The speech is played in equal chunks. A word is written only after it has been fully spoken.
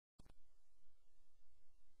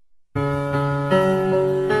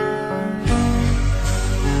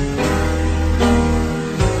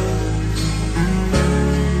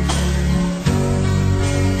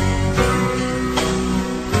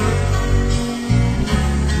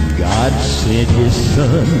sent his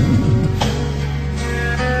son.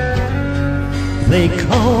 They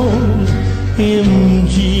called him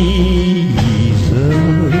Jesus.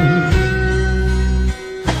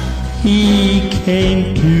 He came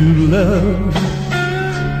to love,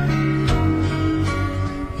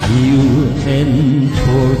 heal and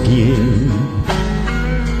forgive.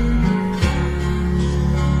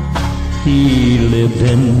 He lived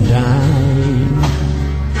and died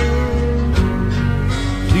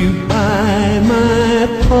to buy my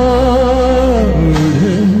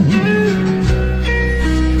pardon.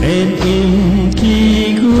 An empty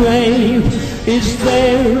grave is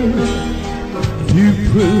there to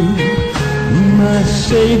prove my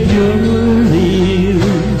Savior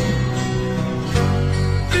lives.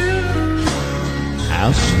 How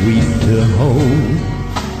sweet to hold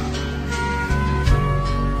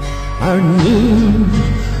our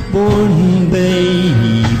newborn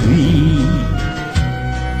baby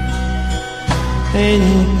and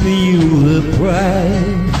feel the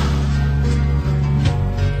pride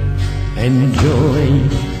and joy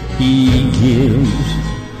he gives.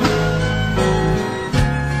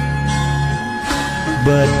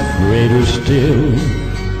 But greater still,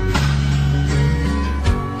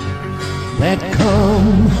 that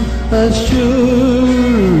calm assurance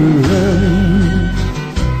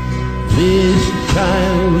this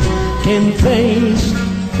child can face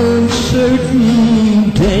uncertain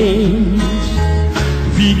days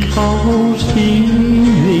because he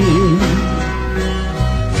lives.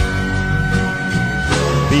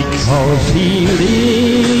 Because he lives,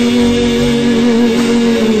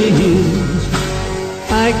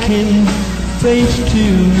 I can face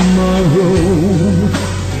tomorrow.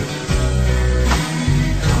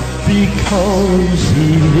 Because he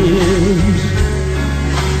lives,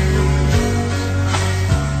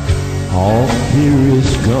 all fear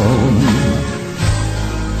is gone.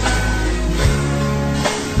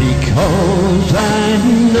 Because I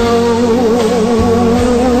know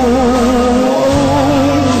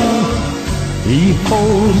he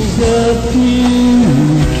holds the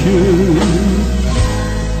future,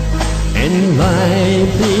 and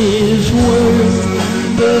life is worth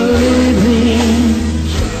the living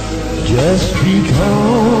just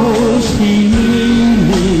because he lives.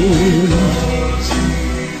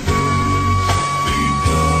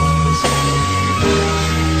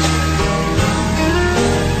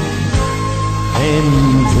 And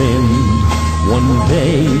then one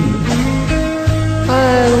day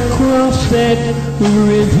I'll cross that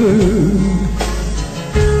river,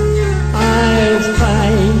 I'll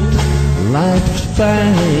fight life's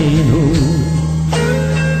final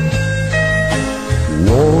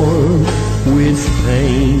war with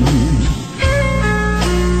pain.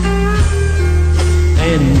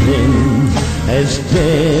 And then as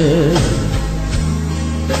death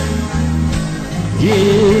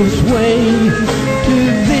gives way to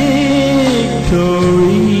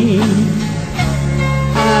victory,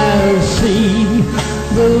 I'll see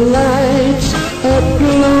the lights of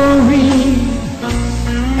glory,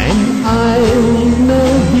 and I'll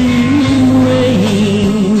know he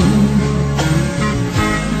reigns.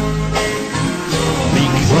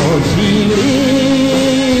 Because he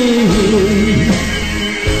lives,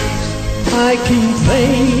 I can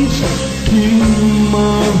face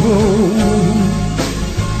tomorrow.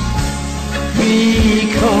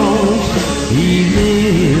 Because he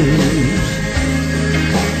lives,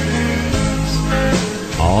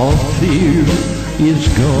 all fear is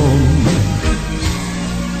gone.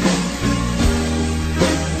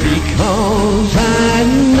 Because I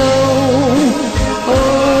know, oh,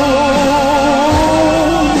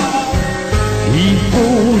 he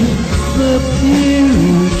holds the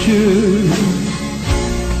future,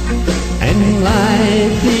 and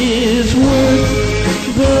life is worth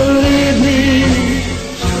the living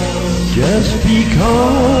just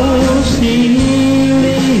because he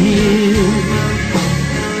lives.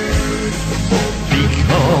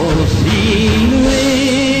 Because he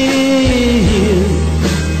lives,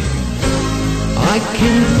 I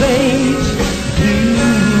can face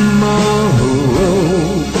tomorrow,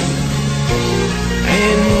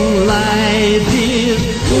 and life is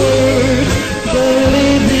worth the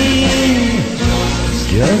living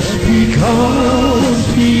just because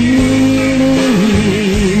he lives.